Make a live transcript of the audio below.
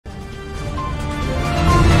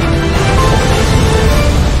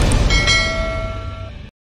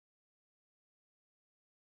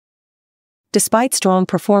Despite strong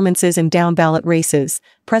performances in down-ballot races,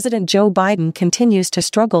 President Joe Biden continues to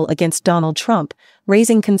struggle against Donald Trump,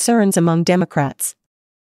 raising concerns among Democrats.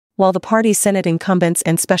 While the party's Senate incumbents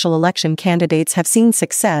and special election candidates have seen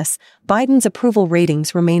success, Biden's approval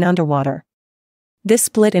ratings remain underwater. This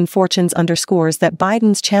split in fortunes underscores that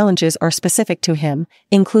Biden's challenges are specific to him,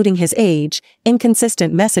 including his age,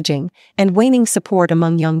 inconsistent messaging, and waning support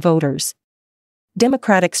among young voters.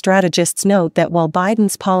 Democratic strategists note that while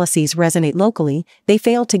Biden's policies resonate locally, they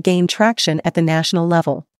fail to gain traction at the national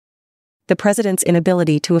level. The president's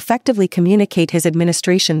inability to effectively communicate his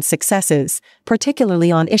administration's successes,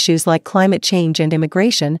 particularly on issues like climate change and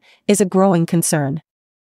immigration, is a growing concern.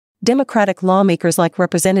 Democratic lawmakers like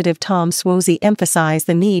Representative Tom Suozzi emphasize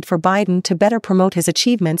the need for Biden to better promote his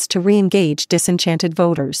achievements to re-engage disenchanted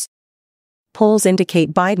voters. Polls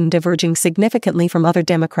indicate Biden diverging significantly from other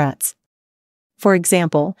Democrats. For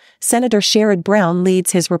example, Senator Sherrod Brown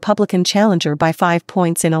leads his Republican challenger by 5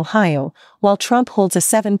 points in Ohio, while Trump holds a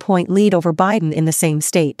 7-point lead over Biden in the same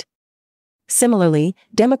state. Similarly,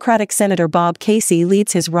 Democratic Senator Bob Casey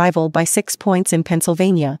leads his rival by 6 points in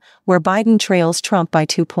Pennsylvania, where Biden trails Trump by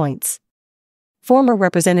 2 points. Former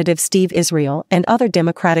Representative Steve Israel and other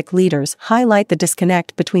Democratic leaders highlight the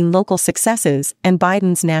disconnect between local successes and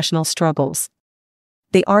Biden's national struggles.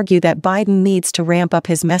 They argue that Biden needs to ramp up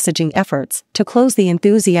his messaging efforts to close the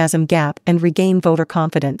enthusiasm gap and regain voter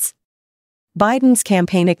confidence. Biden's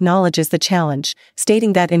campaign acknowledges the challenge,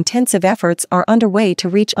 stating that intensive efforts are underway to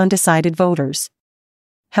reach undecided voters.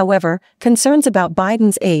 However, concerns about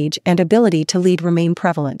Biden's age and ability to lead remain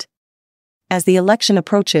prevalent. As the election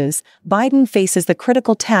approaches, Biden faces the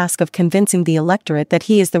critical task of convincing the electorate that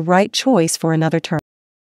he is the right choice for another term.